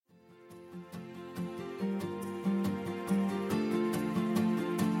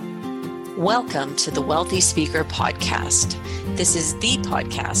Welcome to the Wealthy Speaker Podcast. This is the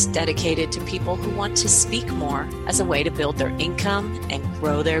podcast dedicated to people who want to speak more as a way to build their income and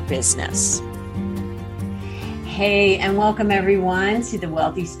grow their business. Hey, and welcome everyone to the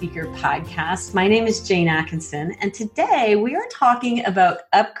Wealthy Speaker Podcast. My name is Jane Atkinson, and today we are talking about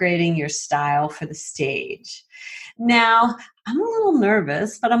upgrading your style for the stage. Now, I'm a little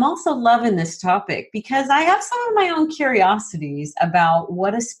nervous, but I'm also loving this topic because I have some of my own curiosities about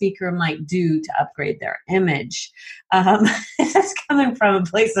what a speaker might do to upgrade their image. That's coming from a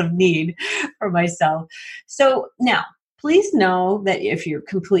place of need for myself. So now, please know that if you're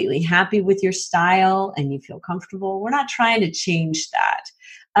completely happy with your style and you feel comfortable, we're not trying to change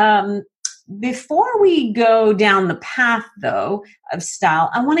that. Before we go down the path, though, of style,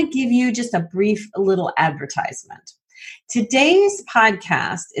 I want to give you just a brief little advertisement. Today's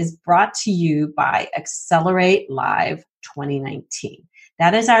podcast is brought to you by Accelerate Live 2019.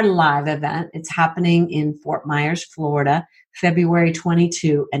 That is our live event. It's happening in Fort Myers, Florida, February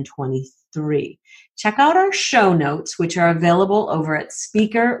 22 and 23. Check out our show notes, which are available over at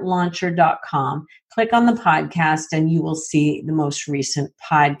speakerlauncher.com. Click on the podcast and you will see the most recent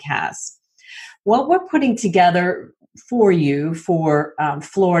podcasts. What we're putting together for you for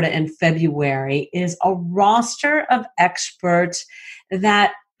Florida in February is a roster of experts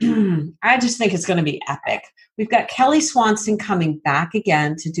that I just think it's going to be epic. We've got Kelly Swanson coming back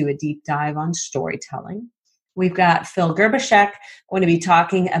again to do a deep dive on storytelling. We've got Phil Gerbashek going to be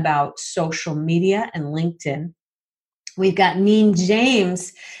talking about social media and LinkedIn. We've got Neen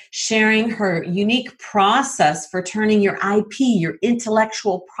James sharing her unique process for turning your IP, your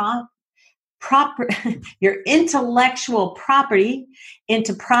intellectual property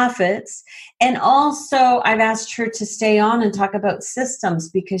into profits. And also I've asked her to stay on and talk about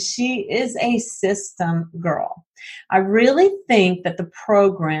systems because she is a system girl. I really think that the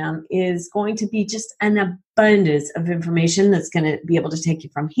program is going to be just an abundance of information that's going to be able to take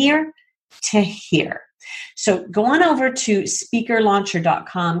you from here to here. So go on over to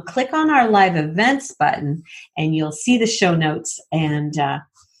speakerlauncher.com, click on our live events button, and you'll see the show notes and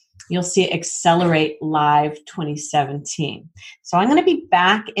you'll see Accelerate Live 2017. So I'm going to be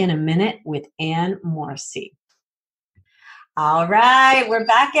back in a minute with Ann Morrissey. All right, we're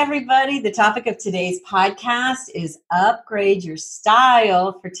back, everybody. The topic of today's podcast is upgrade your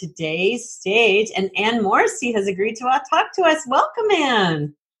style for today's stage. And Ann Morrissey has agreed to talk to us. Welcome,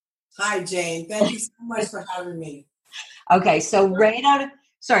 Ann. Hi, Jane. Thank you so much for having me. Okay, so right out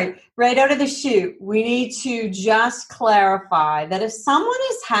of the chute, we need to just clarify that if someone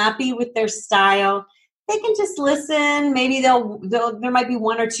is happy with their style, they can just listen. Maybe there might be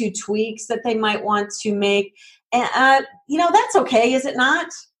one or two tweaks that they might want to make. And, that's okay, is it not?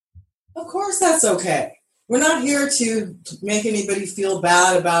 Of course that's okay. We're not here to make anybody feel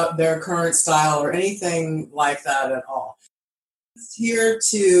bad about their current style or anything like that at all. It's here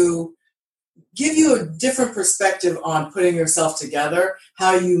to give you a different perspective on putting yourself together,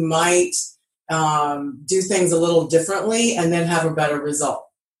 how you might do things a little differently and then have a better result.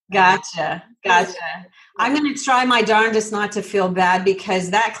 Gotcha. I'm going to try my darndest not to feel bad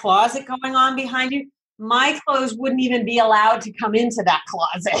because that closet going on behind you, my clothes wouldn't even be allowed to come into that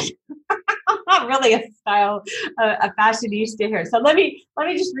closet. I'm not really a fashionista here. So let me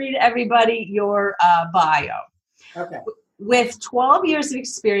just read everybody your bio. Okay. With 12 years of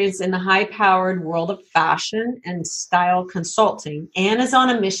experience in the high-powered world of fashion and style consulting, Ann is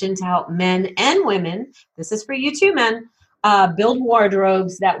on a mission to help men and women, this is for you too, men, build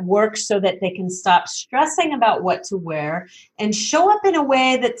wardrobes that work so that they can stop stressing about what to wear and show up in a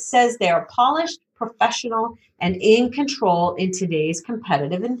way that says they are polished, professional, and in control in today's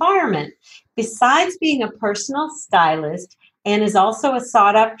competitive environment. Besides being a personal stylist, Ann is also a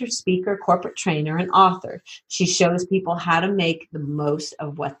sought-after speaker, corporate trainer, and author. She shows people how to make the most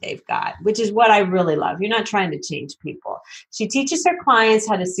of what they've got, which is what I really love. You're not trying to change people. She teaches her clients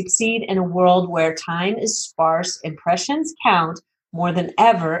how to succeed in a world where time is sparse, impressions count more than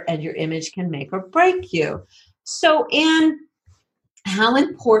ever, and your image can make or break you. So, Ann, how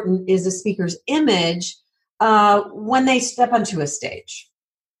important is a speaker's image when they step onto a stage?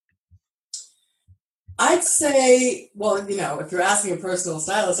 I'd say, if you're asking a personal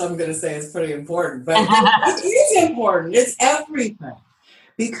stylist, I'm going to say it's pretty important. But it is important. It's everything.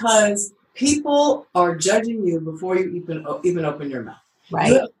 Because people are judging you before you even open your mouth.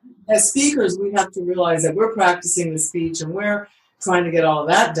 Right. As speakers, we have to realize that we're practicing the speech and we're trying to get all of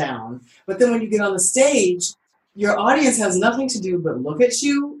that down. But then when you get on the stage, your audience has nothing to do but look at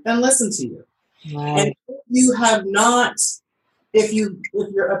you and listen to you. Right. And if you have not... If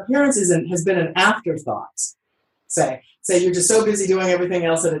your appearance has been an afterthought, say, say you're just so busy doing everything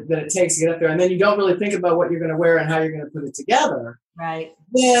else that it takes to get up there, and then you don't really think about what you're going to wear and how you're going to put it together, right,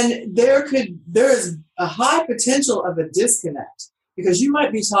 then there is a high potential of a disconnect, because you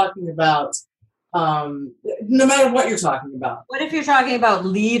might be talking about, no matter what you're talking about. What if you're talking about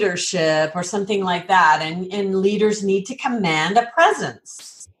leadership or something like that, and leaders need to command a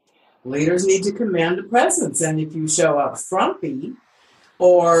presence? Leaders need to command a presence, and if you show up frumpy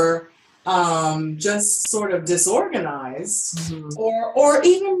or just sort of disorganized, or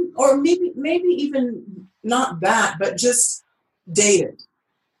maybe even not that, but just dated.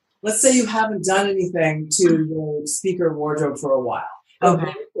 Let's say you haven't done anything to your speaker wardrobe for a while. Okay.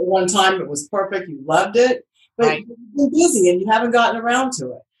 At one time it was perfect, you loved it, but right. you've been busy and you haven't gotten around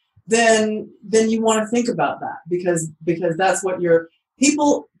to it. Then you want to think about that, because that's what your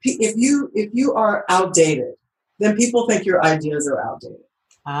people. If you are outdated, then people think your ideas are outdated.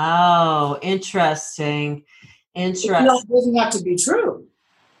 Oh, interesting. It doesn't have to be true,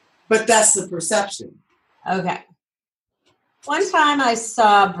 but that's the perception. Okay. One time I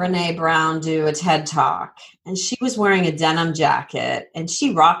saw Brené Brown do a TED Talk, and she was wearing a denim jacket, and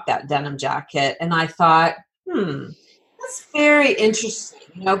she rocked that denim jacket. And I thought, that's very interesting.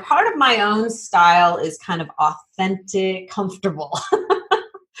 You know, part of my own style is kind of authentic, comfortable.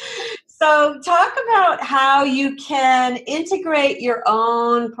 So talk about how you can integrate your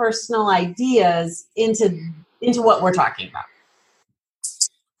own personal ideas into what we're talking about.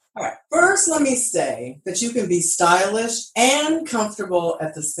 All right. First, let me say that you can be stylish and comfortable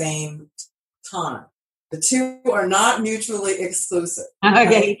at the same time. The two are not mutually exclusive.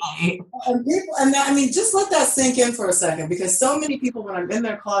 Okay. And just let that sink in for a second, because so many people, when I'm in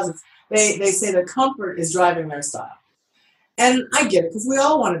their closets, they say that comfort is driving their style. And I get it, because we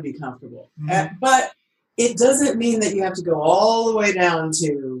all want to be comfortable. But it doesn't mean that you have to go all the way down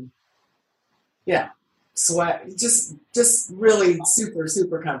to, sweat, just really super,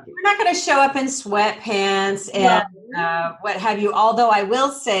 super comfy. We're not going to show up in sweatpants and what have you. Although I will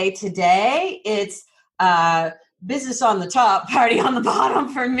say today it's business on the top, party on the bottom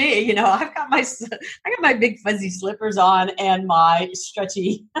for me. You know, I got my big fuzzy slippers on and my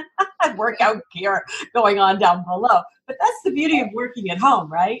stretchy workout gear going on down below. But that's the beauty of working at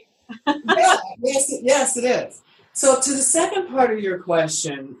home, right? Yes, it is. So to the second part of your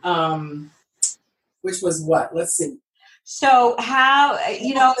question, which was what? Let's see. So how,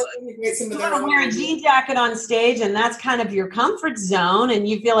 you want to wear a jean jacket on stage, and that's kind of your comfort zone, and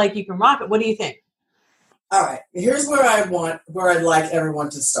you feel like you can rock it. What do you think? All right. Here's where I'd like everyone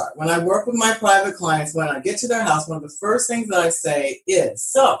to start. When I work with my private clients, when I get to their house, one of the first things that I say is,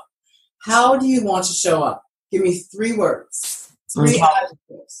 so how do you want to show up? Give me 3 words, 3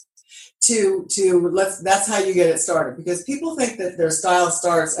 adjectives. That's how you get it started, because people think that their style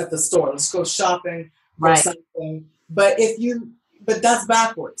starts at the store. Let's go shopping for something. But that's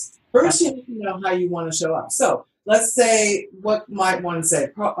backwards. First, you need to know how you want to show up. So let's say, what might one say?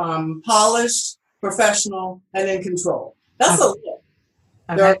 Polished, professional, and in control. That's a look.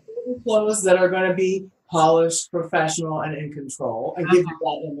 Okay. There are certain clothes that are going to be polished, professional, and in control, and give you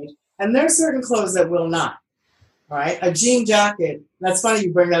that image. And there are certain clothes that will not. All right, a jean jacket. That's funny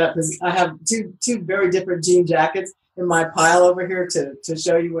you bring that up, because I have two very different jean jackets in my pile over here to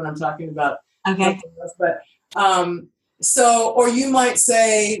show you what I'm talking about. Okay. Else. But or you might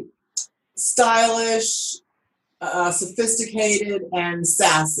say stylish, sophisticated, and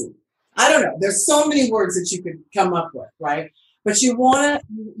sassy. I don't know. There's so many words that you could come up with, right? But you want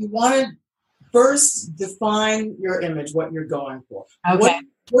to first define your image, what you're going for. Okay.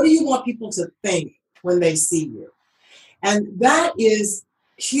 What do you want people to think when they see you? And that is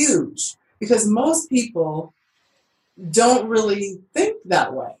huge, because most people don't really think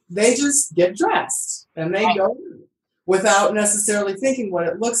that way. They just get dressed and they go without necessarily thinking what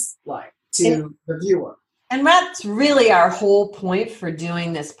it looks like to the viewer. And that's really our whole point for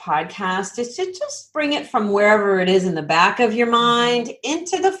doing this podcast, is to just bring it from wherever it is in the back of your mind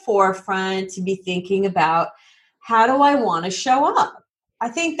into the forefront, to be thinking about, how do I want to show up? I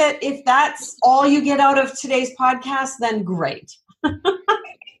think that if that's all you get out of today's podcast, then great.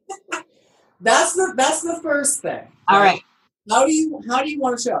 That's the first thing. All right. How do you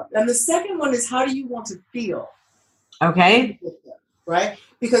want to show up? And the second one is, how do you want to feel? Okay. Right?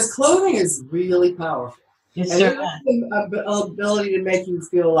 Because clothing is really powerful. Yes, and sir. it has the ability to make you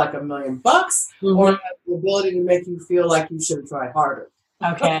feel like $1 million, or the ability to make you feel like you should have tried harder.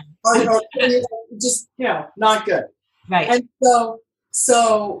 Okay. or just, not good. Right. And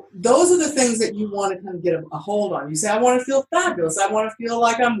so those are the things that you want to kind of get a hold on. You say, I want to feel fabulous. I want to feel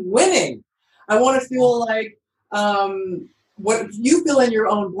like I'm winning. I want to feel like what you fill in your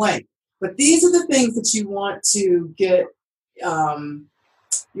own blank. But these are the things that you want to get to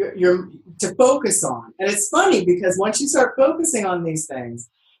focus on. And it's funny because once you start focusing on these things,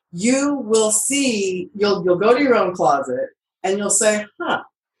 you will see, you'll go to your own closet and you'll say, I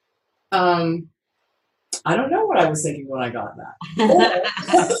don't know what I was thinking when I got that.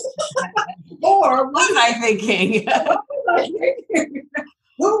 Or what was I thinking?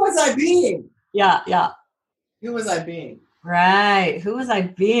 Who was I being? Yeah. Who was I being? Right. Who was I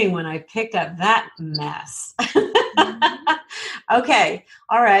being when I picked up that mess? Okay.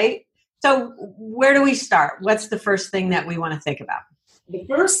 All right. So where do we start? What's the first thing that we want to think about? The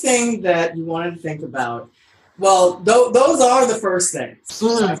first thing that you want to think about, well, those are the first things.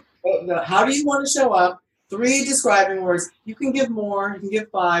 How do you want to show up? 3 describing words. You can give more. You can give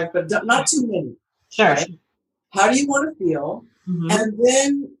 5, but not too many. Sure. Right? How do you want to feel? Mm-hmm.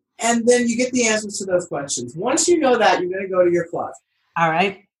 And then you get the answers to those questions. Once you know that, you're going to go to your closet. All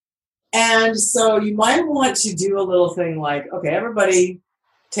right. And so you might want to do a little thing like, okay, everybody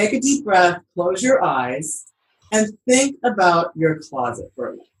take a deep breath, close your eyes, and think about your closet for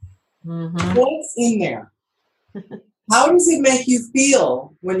a minute. Mm-hmm. What's in there? How does it make you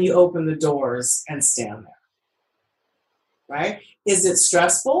feel when you open the doors and stand there? Right? Is it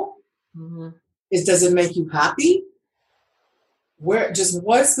stressful? Mm-hmm. Does it make you happy?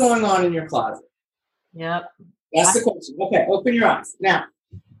 What's going on in your closet? Yep. That's the question. Okay, open your eyes. Now,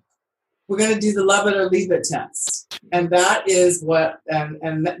 we're going to do the love it or leave it test. And that is what,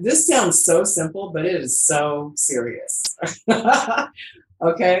 and this sounds so simple, but it is so serious.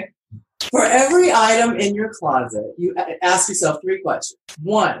 Okay? For every item in your closet, you ask yourself 3 questions.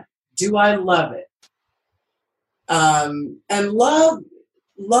 1, do I love it? And love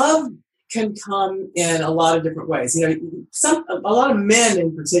can come in a lot of different ways. You know, a lot of men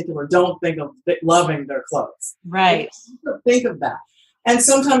in particular don't think of loving their clothes. Right. They don't think of that. And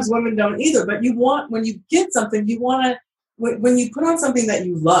sometimes women don't either. But when you get something, you want to, when you put on something that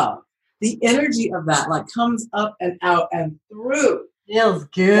you love, the energy of that like comes up and out and through. Feels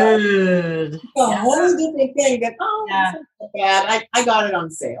good. It's a whole different thing than, that's not bad. I got it on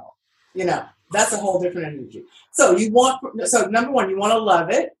sale. You know, that's a whole different energy. So number 1, you want to love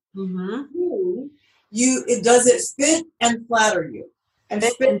it. Mm-hmm. 2, does it fit and flatter you? And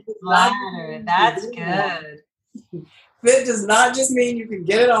fit and flatter. That's good. Fit does not just mean you can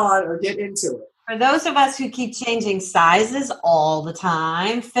get it on or get into it. For those of us who keep changing sizes all the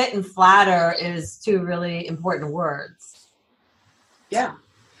time, fit and flatter is 2 really important words. Yeah.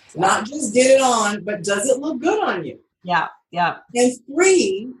 Not just get it on, but does it look good on you? Yeah. And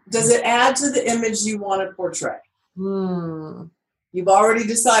 3, does it add to the image you want to portray? You've already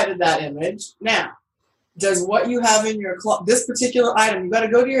decided that image. Now, does what you have in your this particular item, you got to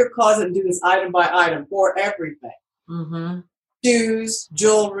go to your closet and do this item by item for everything. Mm-hmm. Shoes,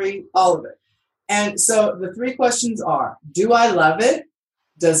 jewelry, all of it. And so the 3 questions are, do I love it?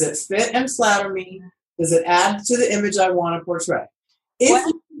 Does it fit and flatter me? Does it add to the image I want to portray?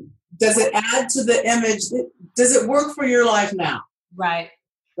 Does it add to the image? Does it work for your life now? Right.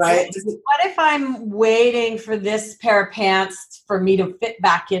 Right? What if I'm waiting for this pair of pants for me to fit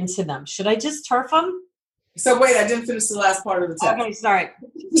back into them? Should I just turf them? So wait, I didn't finish the last part of the test. Okay, sorry.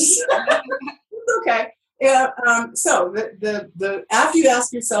 It's okay. Yeah. So the after you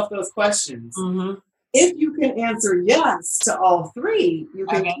ask yourself those questions, mm-hmm. if you can answer yes to all 3, you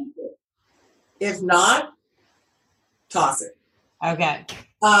can keep it. If not, toss it. Okay.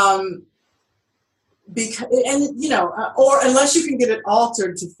 Because or unless you can get it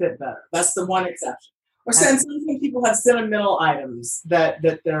altered to fit better. That's the one exception. Or since some people have sentimental items that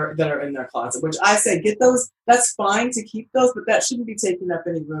are in their closet, which I say get those. That's fine to keep those, but that shouldn't be taking up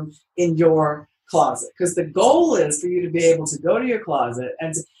any room in your closet. Because the goal is for you to be able to go to your closet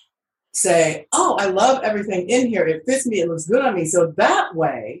and to say, "Oh, I love everything in here. It fits me. It looks good on me." So that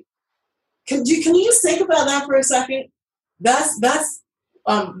way, can you just think about that for a second? That's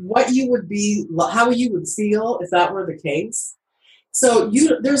what you would be, how you would feel if that were the case. So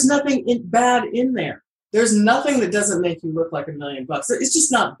there's nothing bad in there. There's nothing that doesn't make you look like $1 million. It's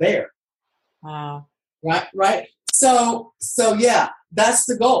just not there. Wow. Right. So yeah, that's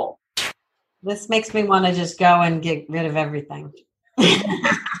the goal. This makes me want to just go and get rid of everything. Is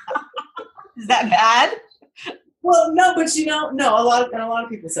that bad? Well, no, but a lot of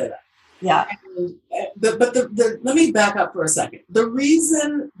people say that. Yeah. But let me back up for a second. The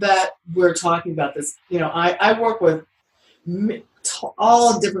reason that we're talking about this, I work with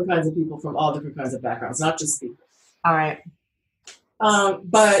all different kinds of people from all different kinds of backgrounds, not just speakers. All right.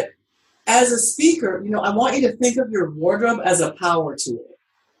 But as a speaker, I want you to think of your wardrobe as a power tool.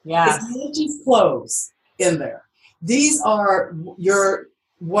 Yeah. It's not just clothes in there. These are your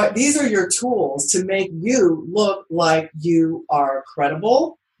these are your tools to make you look like you are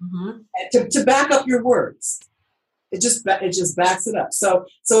credible, and to back up your words. It just backs it up. So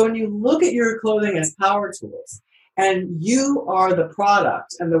when you look at your clothing as power tools, and you are the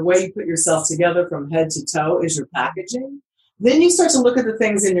product, and the way you put yourself together from head to toe is your packaging, then you start to look at the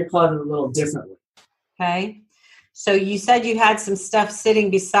things in your closet a little differently. Okay. So you said you had some stuff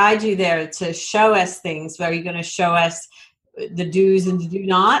sitting beside you there to show us things. Are you going to show us the do's and the do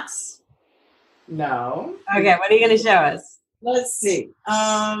nots? No. Okay. What are you going to show us? Let's see.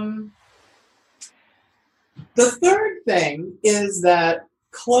 The third thing is that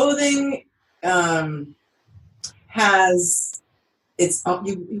clothing has its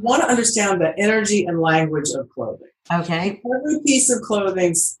you want to understand the energy and language of clothing. Okay. Every piece of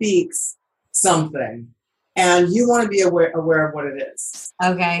clothing speaks something, and you want to be aware of what it is.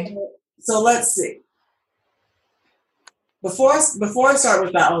 Okay. So let's see. Before I start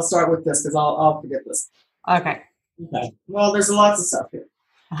with that, I'll start with this because I'll forget this. Okay. Okay. Well, there's lots of stuff here.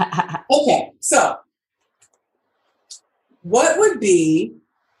 Okay. So, what would be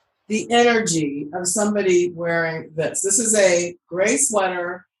the energy of somebody wearing this? This is a gray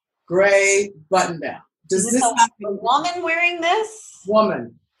sweater, gray button down. Does this a woman wearing this?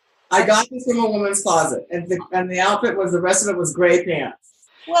 Woman. I got this from a woman's closet, and the outfit was, the rest of it was gray pants.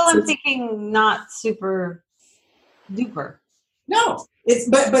 Well, I'm thinking not super duper. No, it's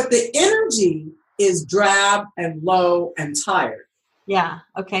but the energy is drab and low and tired. Yeah.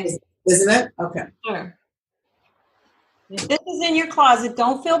 Okay. Isn't it? Okay. Sure. If this is in your closet,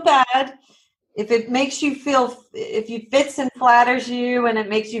 don't feel bad. If it makes you feel, if it fits and flatters you and it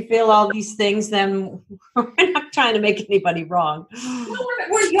makes you feel all these things, then we're not trying to make anybody wrong. No,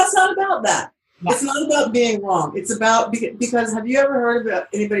 it's not about that. Yeah. It's not about being wrong. It's about, because have you ever heard of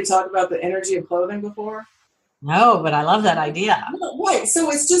anybody talk about the energy of clothing before? No, but I love that idea. Right. So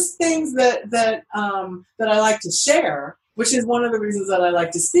it's just things that I like to share, which is one of the reasons that I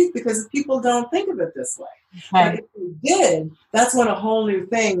like to speak, because people don't think of it this way. Okay. But if we did, that's when a whole new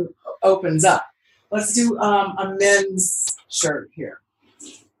thing opens up. Let's do a men's shirt here.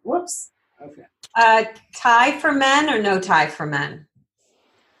 Whoops. Okay. Tie for men or no tie for men?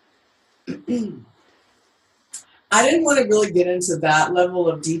 I didn't want to really get into that level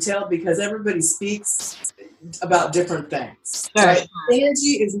of detail because everybody speaks about different things. Sure. Right?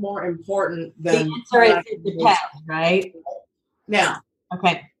 Energy is more important than the answer is it depends, right? Now,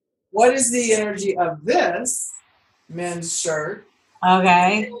 okay. What is the energy of this men's shirt?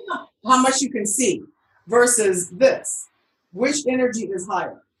 Okay. How much you can see versus this? Which energy is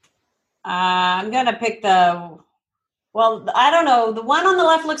higher? I'm going to pick well, I don't know. The one on the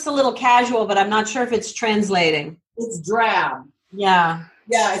left looks a little casual, but I'm not sure if it's translating. It's drab. Yeah.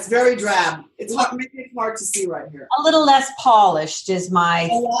 Yeah, it's very drab. It's making it hard to see right here. A little less polished is my...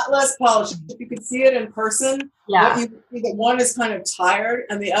 A lot less polished. If you can see it in person, yeah. You see that one is kind of tired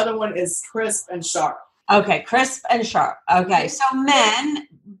and the other one is crisp and sharp. Okay, crisp and sharp. Okay, so men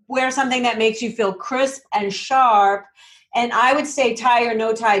wear something that makes you feel crisp and sharp. And I would say tie or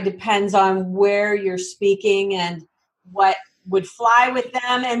no tie depends on where you're speaking and what would fly with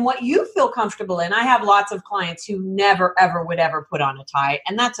them and what you feel comfortable in. I have lots of clients who never, ever would ever put on a tie,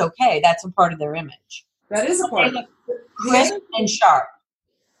 and that's okay. That's a part of their image. That is a part of it. Crisp and sharp.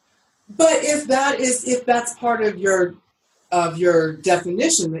 But if that's part of your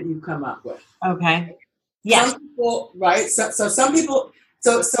definition that you come up with. Okay. Yeah. Some people, right? So some people,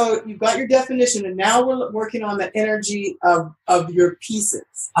 so you've got your definition, and now we're working on the energy of your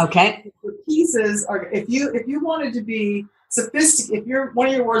pieces. Okay. Your pieces are, if you wanted to be sophisticated, if one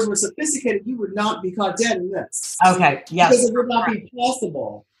of your words were sophisticated, you would not be caught dead in this. Okay. Yes. Because it would not be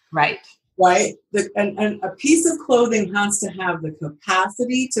possible. Right. Right? And a piece of clothing has to have the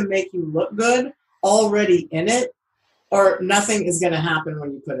capacity to make you look good already in it, or nothing is going to happen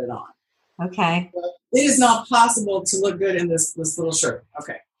when you put it on. Okay. But it is not possible to look good in this little shirt.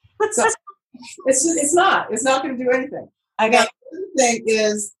 Okay. So it's not going to do anything. Okay. Now, the other thing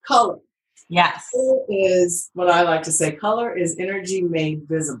is color. Yes. Color is what I like to say. Color is energy made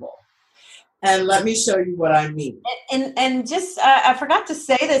visible. And let me show you what I mean. And just, I forgot to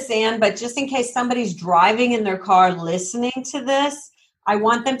say this, Anne, but just in case somebody's driving in their car listening to this, I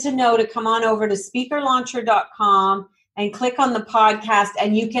want them to know to come on over to speakerlauncher.com and click on the podcast,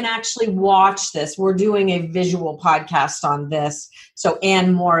 and you can actually watch this. We're doing a visual podcast on this. So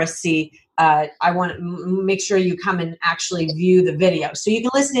Anne Morrissey, I want to make sure you come and actually view the video. So you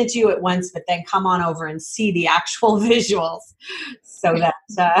can listen to it once, but then come on over and see the actual visuals so that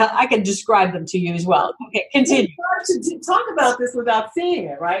I can describe them to you as well. Okay, continue. It's hard to talk about this without seeing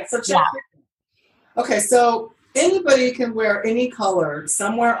it, right? So check it. Okay, so Anybody can wear any color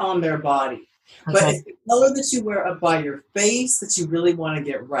somewhere on their body. But Okay. it's the color that you wear up by your face that you really want to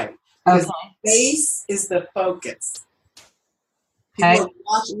get right. Because the face is the focus. People Okay. are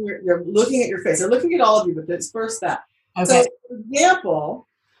watching, they're looking at your face. They're looking at all of you, but it's first that. Okay. So, for example,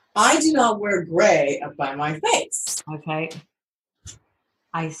 I do not wear gray up by my face. Okay.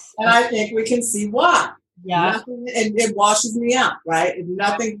 And I think we can see why. Yeah. Nothing, and it washes me out, right?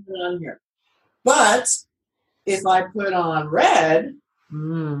 Nothing going on here. But if I put on red,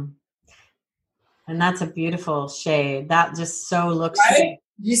 and that's a beautiful shade. That just so looks right?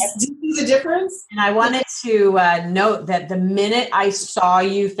 Do you see the difference? And I wanted to note that the minute I saw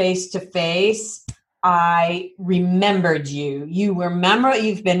you face to face, I remembered you. You were memorable.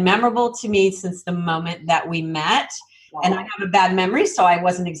 You've been memorable to me since the moment that we met. Wow. And I have a bad memory, so I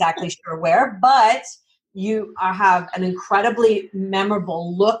wasn't exactly sure where, but you have an incredibly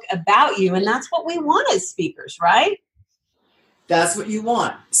memorable look about you, and that's what we want as speakers, right? That's what you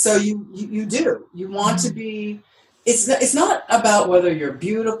want. So you do. You want to be. It's not about whether you're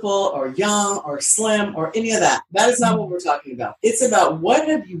beautiful or young or slim or any of that. That is not what we're talking about. It's about what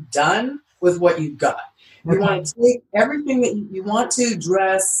have you done with what you've got. You want to take everything that you want to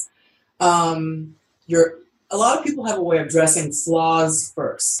dress. A lot of people have a way of dressing flaws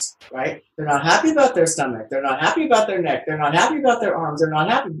first, right? They're not happy about their stomach. They're not happy about their neck. They're not happy about their arms. They're not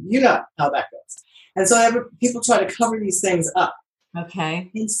happy. You know how that goes. And so people try to cover these things up.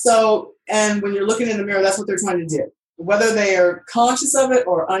 Okay. And when you're looking in the mirror, that's what they're trying to do. Whether they are conscious of it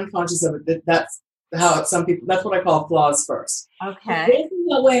or unconscious of it, that's how some people, that's what I call flaws first. Okay. Dancing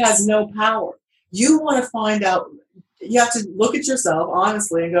that way has no power. You want to find out, you have to look at yourself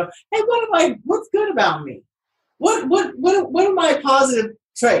honestly and go, hey, what's good about me? What are my positive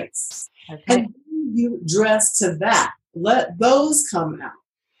traits? Okay. And you dress to that. Let those come out.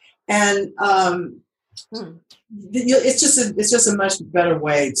 And it's just a much better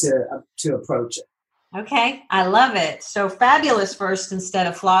way to approach it. Okay, I love it. So fabulous first instead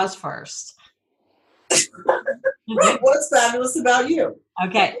of flaws first. What's fabulous about you?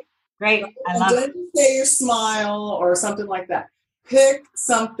 Okay, great. I love it. Don't say your smile or something like that. Pick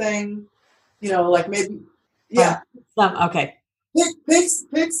something, like maybe, yeah. Okay.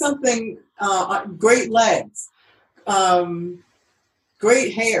 Pick something. Great legs,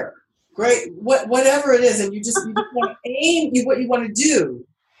 great hair, great whatever it is, and you just want to aim. What you want to do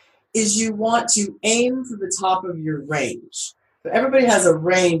is you want to aim for the top of your range. But everybody has a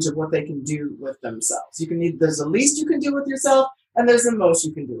range of what they can do with themselves. There's the least you can do with yourself, and there's the most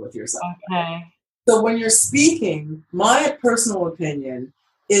you can do with yourself. Okay. So when you're speaking, my personal opinion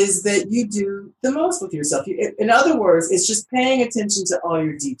is that you do the most with yourself. In other words, it's just paying attention to all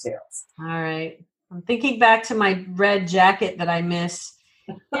your details. All right. I'm thinking back to my red jacket that I miss.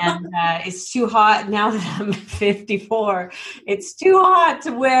 And it's too hot now that I'm 54. It's too hot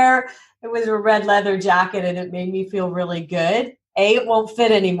to wear. It was a red leather jacket and it made me feel really good. A, it won't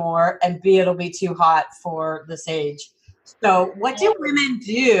fit anymore. And B, it'll be too hot for this age. So what do women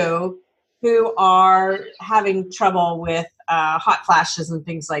do who are having trouble with hot flashes and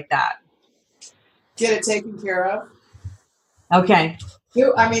things like that? Get it taken care of. Okay.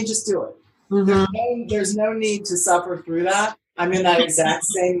 Just do it. Mm-hmm. There's no need to suffer through that. I'm in that exact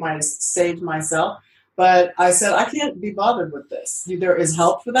same stage myself, but I said I can't be bothered with this. There is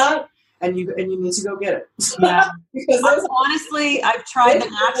help for that, and you need to go get it. Yeah, because honestly, I've tried the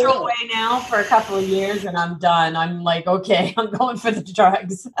natural way now for a couple of years, and I'm done. I'm like, okay, I'm going for the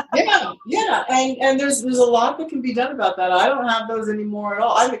drugs. yeah, and there's a lot that can be done about that. I don't have those anymore at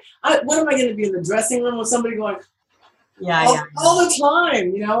all. What am I going to be in the dressing room with somebody going? All the time,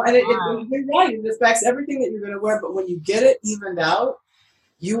 and you're right. It affects everything that you're going to wear. But when you get it evened out,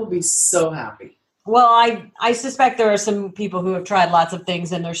 you will be so happy. Well, I suspect there are some people who have tried lots of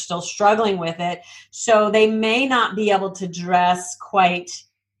things and they're still struggling with it. So they may not be able to dress quite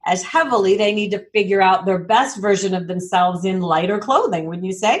as heavily. They need to figure out their best version of themselves in lighter clothing, wouldn't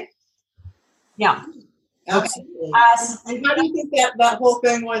you say? Yeah. Absolutely. And how do you think that whole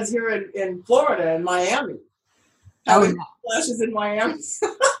thing was here in Florida and Miami? Flashes in Miami.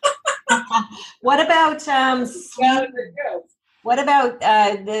 What about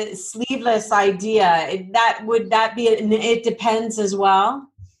the sleeveless idea? Would that be it depends as well?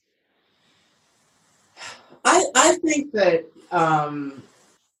 I think that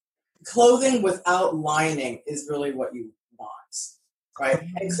clothing without lining is really what you want, right?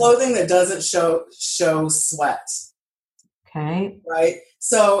 And clothing that doesn't show sweat. Okay. Right.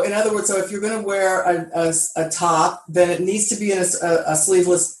 So, in other words, if you're going to wear a top, then it needs to be in a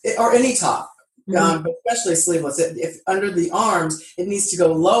sleeveless or any top. but especially sleeveless. If under the arms, it needs to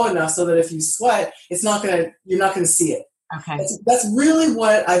go low enough so that if you sweat, you're not gonna see it. Okay. That's really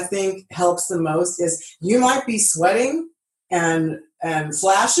what I think helps the most. Is you might be sweating and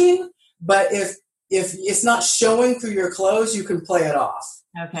flashing, but if it's not showing through your clothes, you can play it off.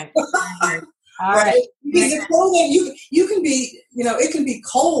 Okay. All right. Because the clothing, you can be, it can be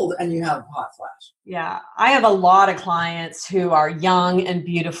cold and you have a hot flash. Yeah. I have a lot of clients who are young and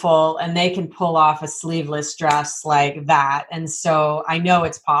beautiful, and they can pull off a sleeveless dress like that. And so I know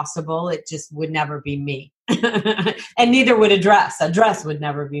it's possible. It just would never be me. And neither would a dress. A dress would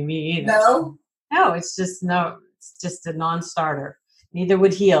never be me either. No, it's just a non-starter. Neither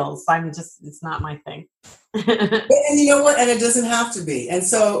would heels. It's not my thing. And you know what? And it doesn't have to be. And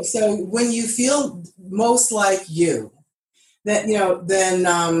so when you feel most like you, that, then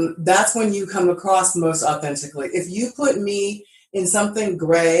that's when you come across most authentically. If you put me in something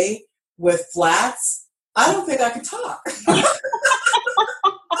gray with flats, I don't think I could talk. I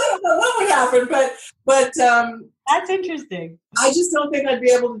don't know what would happen, but that's interesting. I just don't think I'd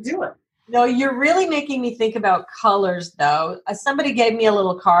be able to do it. No, you're really making me think about colors, though. Somebody gave me a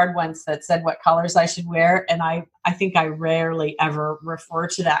little card once that said what colors I should wear, and I think I rarely ever refer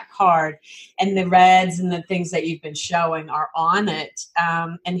to that card. And the reds and the things that you've been showing are on it.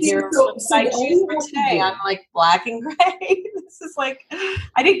 And here, I choose for today, I'm like black and gray. This is like,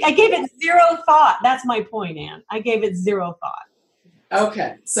 I gave it zero thought. That's my point, Anne. I gave it zero thought.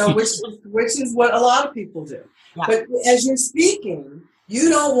 Okay, so which is what a lot of people do. Yeah. But as you're speaking, you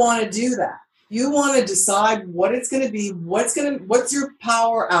don't want to do that. You want to decide what it's going to be, what's your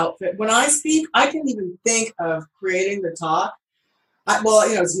power outfit. When I speak, I can even think of creating the talk.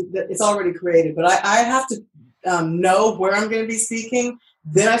 It's already created, but I have to know where I'm going to be speaking.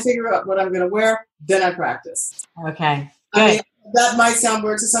 Then I figure out what I'm going to wear. Then I practice. Okay, good. I mean, that might sound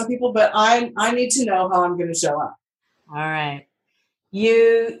weird to some people, but I need to know how I'm going to show up. All right.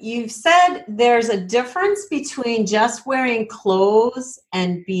 You've said there's a difference between just wearing clothes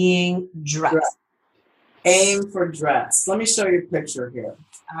and being dressed. Dress. Aim for dress. Let me show you a picture here.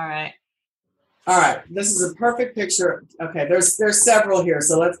 All right. This is a perfect picture. Okay, there's several here,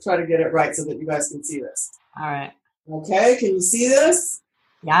 so let's try to get it right so that you guys can see this. All right. Okay, can you see this?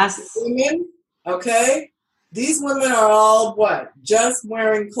 Yes. Women. Okay. These women are all what? Just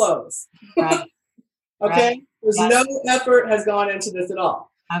wearing clothes. Right. Okay. Right. There's no effort has gone into this at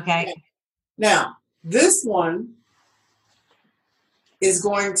all. Okay. Now, this one is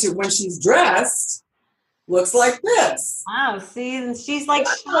going to, when she's dressed, looks like this. Wow, see, and she's like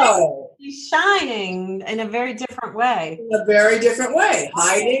she's shining in a very different way. In a very different way,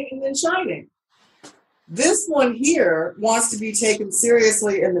 hiding and then shining. This one here wants to be taken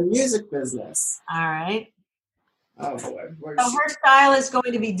seriously in the music business. All right. Oh boy. So her style is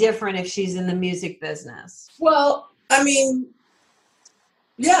going to be different if she's in the music business. Well, I mean,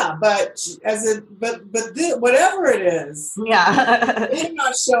 yeah, but whatever it is, yeah, it did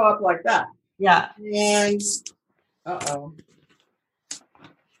not show up like that. Yeah. And All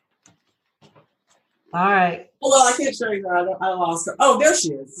right. Well, I can't show you her. I lost her. Oh, there she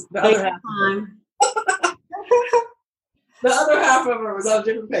is. The other half. The other half of her was on a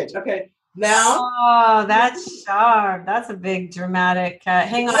different page. Okay. Now. Oh, that's sharp. That's a big dramatic.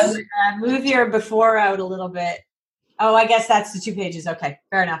 Hang on. Move your before out a little bit. Oh, I guess that's the 2 pages. Okay.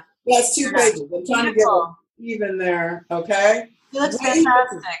 Fair enough. That's 2 pages. I'm trying to get even there. Okay. It looks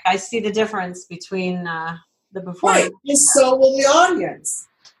fantastic. I see the difference between the before. Right. And so will the audience.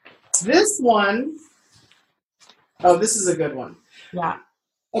 This one. Oh, this is a good one. Yeah.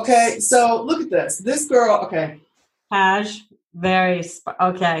 Okay. So look at this. This girl. Okay. Cash. Very.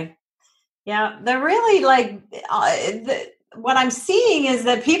 Okay. Yeah, they're really like, what I'm seeing is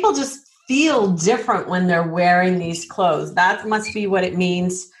that people just feel different when they're wearing these clothes. That must be what it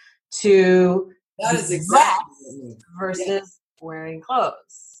means to exactly versus wearing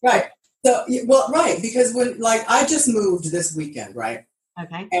clothes. Right. So, well, right. Because I just moved this weekend, right?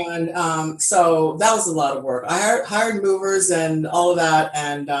 Okay. And so that was a lot of work. I hired movers and all of that.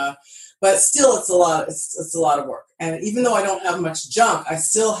 And, but still it's a lot of work. And even though I don't have much junk, I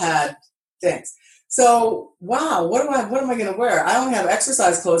still had things. So, wow, what am I going to wear? I only have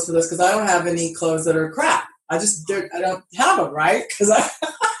exercise clothes for this because I don't have any clothes that are crap. I don't have them, right? Because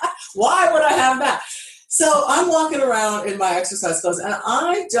why would I have that? So I'm walking around in my exercise clothes and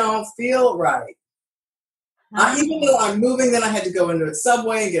I don't feel right. Even though I'm moving, then I had to go into a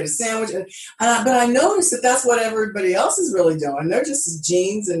Subway and get a sandwich. But I noticed that that's what everybody else is really doing. They're just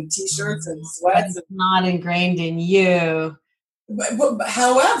jeans and T-shirts and sweats. It's not ingrained in you. But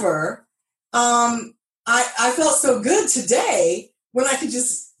however, I felt so good today when I could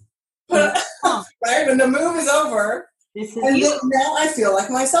just right? And the move is over. This is and you. then now I feel like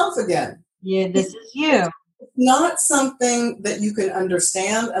myself again. Yeah, this is you. It's not something that you can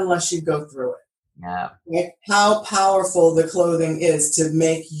understand unless you go through it. Yeah. Right? How powerful the clothing is to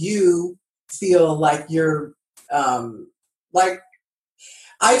make you feel like you're, like,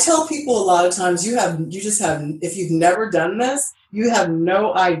 I tell people a lot of times, if you've never done this, you have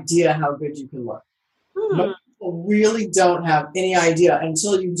no idea how good you can look. Most people really don't have any idea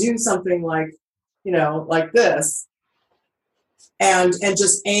until you do something like, like this, and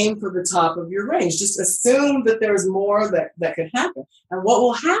just aim for the top of your range. Just assume that there's more that could happen. And what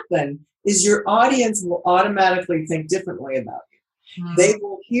will happen is your audience will automatically think differently about you. Mm-hmm. They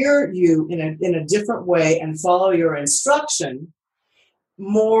will hear you in a different way and follow your instruction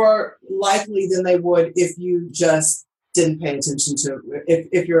more likely than they would if you just didn't pay attention to it,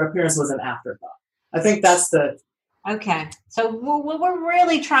 if your appearance was an afterthought. I think that's the... Okay. So what we're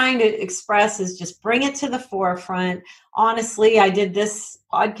really trying to express is just bring it to the forefront. Honestly, I did this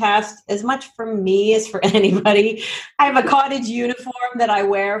podcast as much for me as for anybody. I have a cottage uniform that I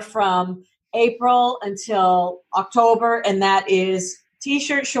wear from April until October, and that is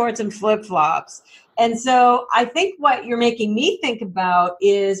t-shirt, shorts, and flip-flops. And so I think what you're making me think about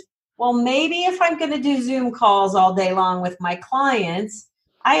is, well, maybe if I'm going to do Zoom calls all day long with my clients,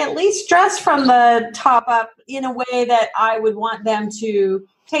 I at least dress from the top up in a way that I would want them to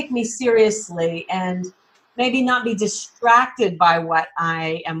take me seriously and maybe not be distracted by what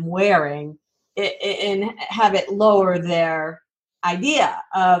I am wearing and have it lower their idea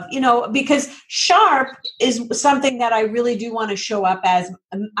of, because sharp is something that I really do want to show up as.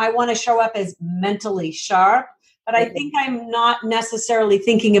 I want to show up as mentally sharp, but I think I'm not necessarily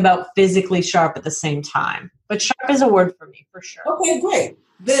thinking about physically sharp at the same time. But sharp is a word for me, for sure. Okay, great.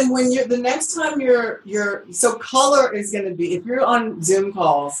 Then when the next time so color is going to be, if you're on Zoom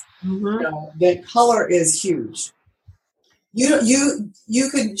calls, then color is huge. You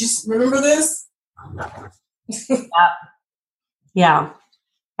could just remember this. Yeah.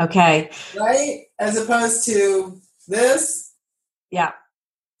 Okay. Right? As opposed to this. Yeah.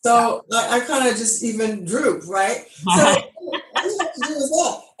 So I kind of just even droop, right? So all you have to do is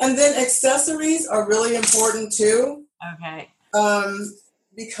that. And then accessories are really important too. Okay.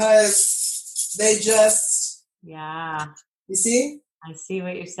 Because they just... Yeah. You see? I see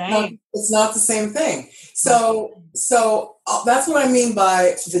what you're saying. It's not the same thing. So that's what I mean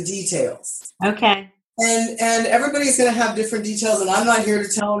by the details. Okay. And everybody's going to have different details, and I'm not here to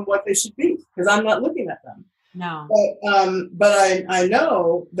tell them what they should be because I'm not looking at them. No. But I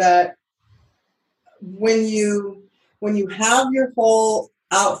know that when you have your whole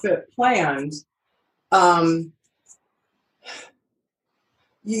outfit planned, I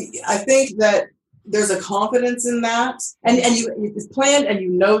think that there's a confidence in that, and it's planned, and you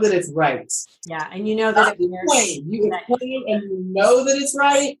know that it's right. Yeah, and you know that it's plain. It's plain, and you know that it's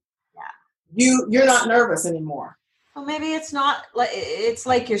right. Yeah, you're not nervous anymore. Well, maybe it's not. It's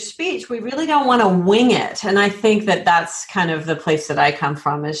like your speech. We really don't want to wing it, and I think that that's kind of the place that I come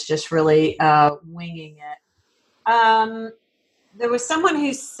from, is just really winging it. There was someone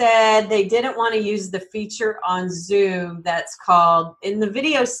who said they didn't want to use the feature on Zoom that's called, in the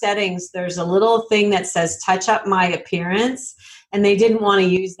video settings, there's a little thing that says touch up my appearance, and they didn't want to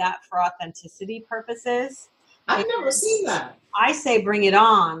use that for authenticity purposes. I've never seen that. I say bring it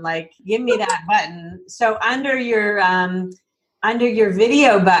on, like give me that button. So under your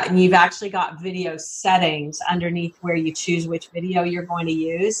video button, you've actually got video settings underneath where you choose which video you're going to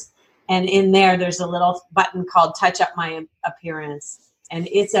use. And in there, there's a little button called Touch Up My Appearance. And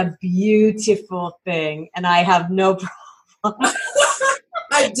it's a beautiful thing. And I have no problem.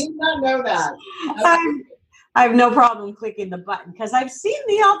 I did not know that. I have no problem clicking the button because I've seen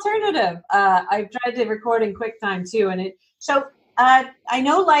the alternative. I've tried to record in QuickTime too. I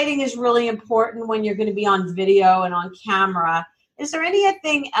know lighting is really important when you're going to be on video and on camera. Is there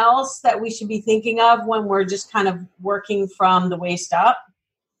anything else that we should be thinking of when we're just kind of working from the waist up?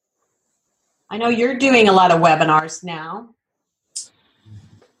 I know you're doing a lot of webinars now.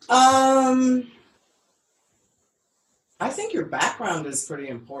 I think your background is pretty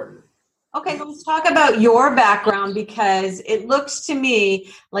important. Okay, let's talk about your background because it looks to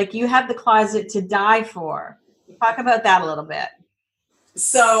me like you have the closet to die for. Talk about that a little bit.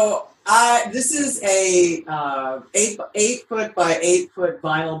 So this is a 8-foot by 8-foot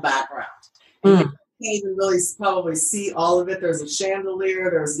vinyl background. You can't even really probably see all of it. There's a chandelier.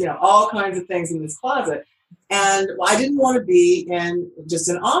 There's all kinds of things in this closet. And I didn't want to be in just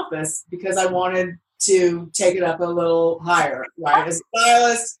an office because I wanted to take it up a little higher, right? As a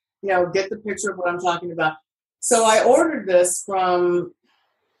stylist, get the picture of what I'm talking about. So I ordered this from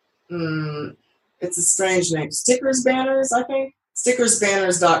It's a strange name. Stickers Banners, I think.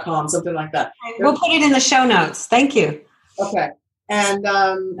 Stickersbanners.com, something like that. We'll put it in the show notes. Thank you. Okay. And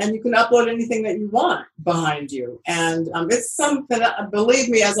you can upload anything that you want behind you. And it's something, believe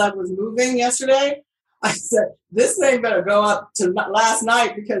me, as I was moving yesterday, I said, this thing better go up to last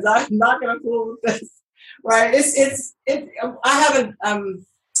night because I'm not going to fool with this. Right? I haven't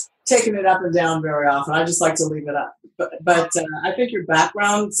taken it up and down very often. I just like to leave it up. But I think your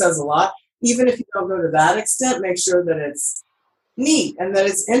background says a lot. Even if you don't go to that extent, make sure that it's neat and that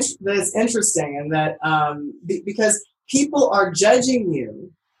it's interesting, and that because people are judging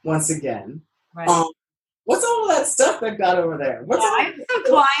you once again. Right. What's all of that stuff they've got over there? I have some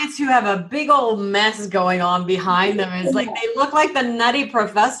clients who have a big old mess going on behind them. It's like they look like the Nutty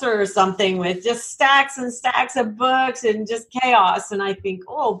Professor or something with just stacks and stacks of books and just chaos. And I think,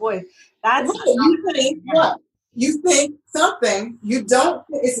 oh boy, that's you think something, you don't,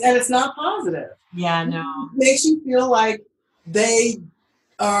 and it's not positive. Yeah, no. It makes you feel like they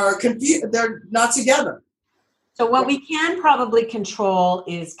are confused, they're not together. So what we can probably control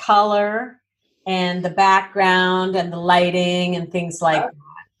is color and the background and the lighting and things like that.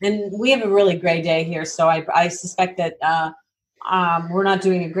 And we have a really great day here, so I suspect that we're not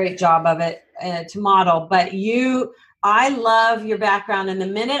doing a great job of it to model. But I love your background. And the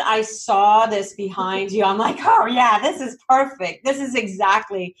minute I saw this behind you, I'm like, oh yeah, this is perfect. This is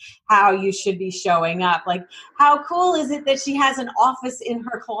exactly how you should be showing up. Like, how cool is it that she has an office in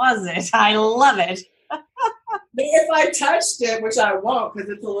her closet? I love it. If I touched it, which I won't because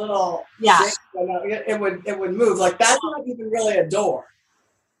it's a little, it would move. Like, that's not even really a door.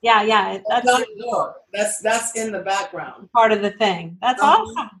 Yeah, that's not a door. That's in the background. Part of the thing. That's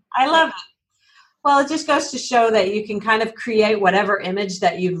awesome. I love it. Well, it just goes to show that you can kind of create whatever image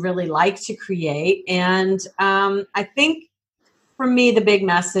that you'd really like to create. And I think for me, the big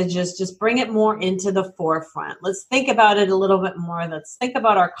message is just bring it more into the forefront. Let's think about it a little bit more. Let's think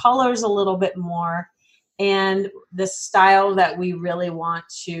about our colors a little bit more and the style that we really want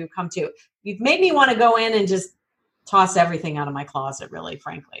to come to. You've made me want to go in and just toss everything out of my closet, really,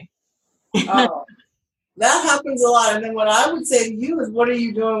 frankly. Oh. That happens a lot. And then what I would say to you is, what are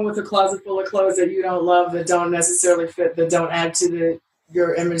you doing with a closet full of clothes that you don't love, that don't necessarily fit, that don't add to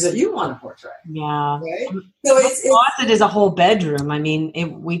your image that you want to portray? Yeah. Right? So it's closet is a whole bedroom. I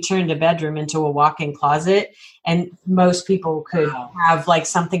mean, we turned a bedroom into a walk-in closet, and most people could have like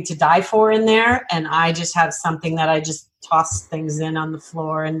something to die for in there. And I just have something that I just toss things in on the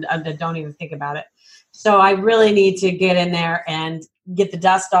floor and don't even think about it. So I really need to get in there and get the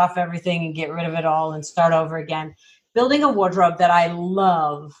dust off everything and get rid of it all and start over again. Building a wardrobe that I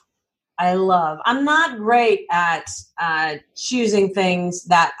love. I'm not great at choosing things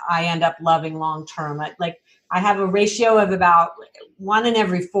that I end up loving long term. I have a ratio of about 1 in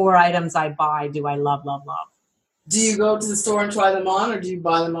every 4 items I buy do I love. Do you go to the store and try them on, or do you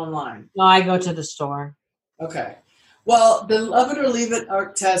buy them online? No, I go to the store. Okay. Well, the love it or leave it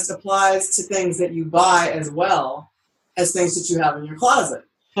art test applies to things that you buy as well as things that you have in your closet.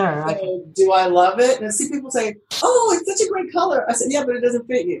 Sure. So, do I love it? And I see people say, "Oh, it's such a great color." I said, "Yeah, but it doesn't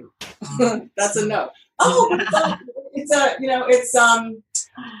fit you." That's a no. Oh, I love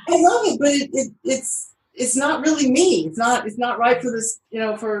it, but it's not really me. It's not right for this.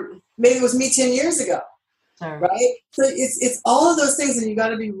 For maybe it was me 10 years ago, sure. Right? So it's all of those things, and you got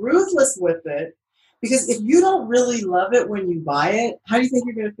to be ruthless with it. Because if you don't really love it when you buy it, how do you think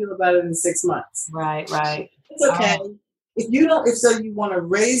you're going to feel about it in 6 months? Right. It's okay. If you want to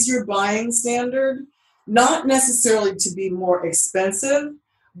raise your buying standard, not necessarily to be more expensive,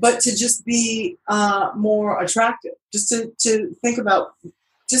 but to just be more attractive. Just to think about it.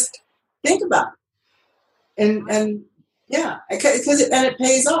 And yeah, because it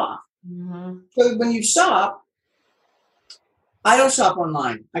pays off. Mm-hmm. So when you shop, I don't shop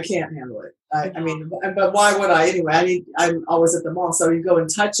online. I can't handle it. I mean, but why would I anyway? I'm always at the mall. So you go and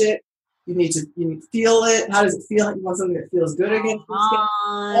touch it. You need to feel it. How does it feel? You want something that feels good against your skin.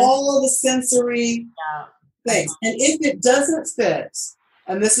 All of the sensory things. And if it doesn't fit,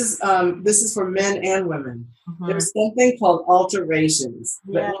 and this is for men and women, there's something called alterations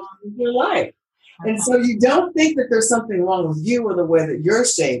that will change your life. And so you don't think that there's something wrong with you or the way that you're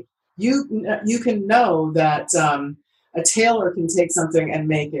shaped. You can know that a tailor can take something and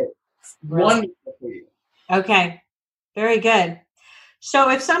make it wonderful for you. Okay. Very good. So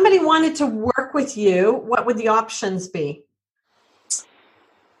if somebody wanted to work with you, what would the options be?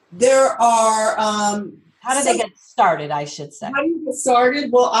 There are... how do they get started, I should say? How do you get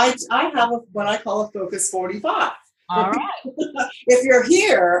started? Well, I have what I call a Focus 45. All right. If you're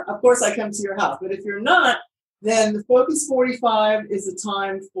here, of course I come to your house. But if you're not, then the Focus 45 is a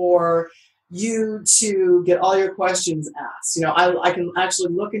time for you to get all your questions asked. You know, I can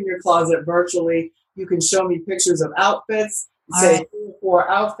actually look in your closet virtually. You can show me pictures of outfits, say 3 or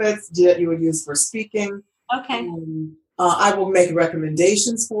 4 outfits that you would use for speaking. Okay. I will make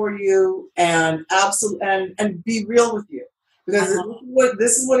recommendations for you and and be real with you, because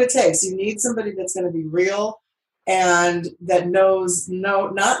this is what it takes. You need somebody that's going to be real and that knows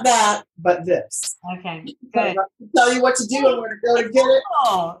not that, but this. Okay, good. Tell you what to do and where to go to get it.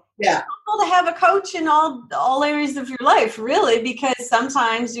 Yeah. It's helpful to have a coach in all areas of your life, really, because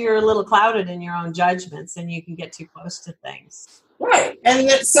sometimes you're a little clouded in your own judgments and you can get too close to things. Right. And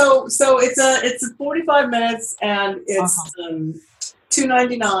so it's a 45 minutes and it's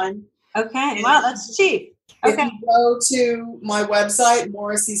 $2.99. Okay. And wow, that's cheap. Okay. If you go to my website,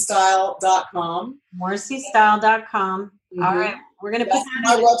 morrisseystyle.com. Morrissey.com. Mm-hmm. All right. We're going to put that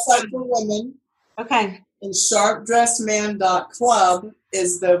my website for women. Okay. And sharpdressedman.club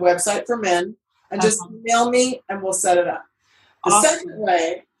is the website for men. And just email me and we'll set it up. The second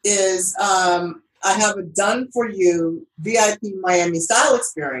way is I have a done-for-you VIP Miami style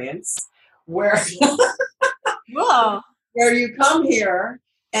experience where Whoa. where you come here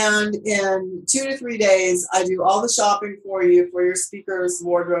and in 2 to 3 days, I do all the shopping for you for your speaker's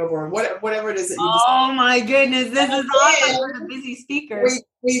wardrobe or whatever it is that you decide. Oh my goodness, this is awesome for the busy speaker.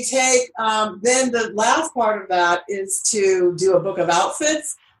 We take, then the last part of that is to do a book of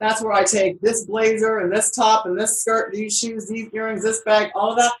outfits. That's where I take this blazer and this top and this skirt, these shoes, these earrings, this bag,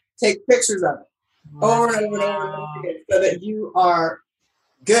 all of that, take pictures of it over and over and over and over again so that you are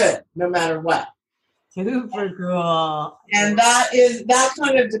good no matter what. Super cool. And that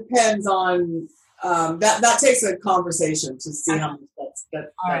kind of depends on that takes a conversation to see how much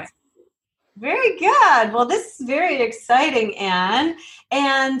that's all right. Very good. Well, this is very exciting, Anne.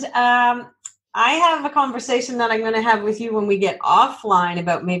 And I have a conversation that I'm going to have with you when we get offline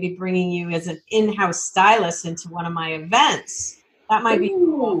about maybe bringing you as an in-house stylist into one of my events. That might be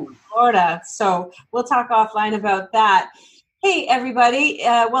cool in Florida. So we'll talk offline about that. Hey, everybody,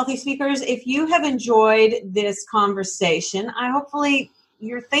 Wealthy Speakers, if you have enjoyed this conversation, hopefully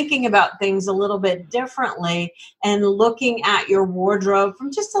you're thinking about things a little bit differently and looking at your wardrobe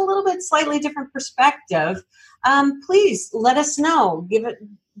from just a little bit slightly different perspective. Please let us know.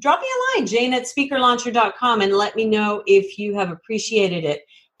 Drop me a line, jane@speakerlauncher.com, and let me know if you have appreciated it.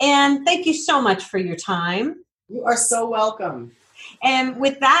 And thank you so much for your time. You are so welcome. And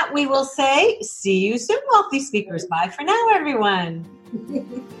with that, we will say, see you soon, Wealthy Speakers. Bye for now, everyone.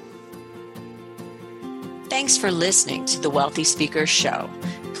 Thanks for listening to the Wealthy Speakers Show.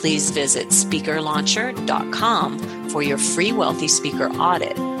 Please visit speakerlauncher.com for your free Wealthy Speaker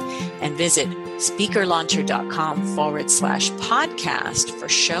audit and visit speakerlauncher.com/podcast for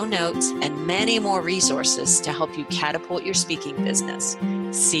show notes and many more resources to help you catapult your speaking business.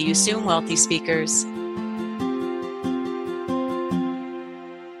 See you soon, Wealthy Speakers.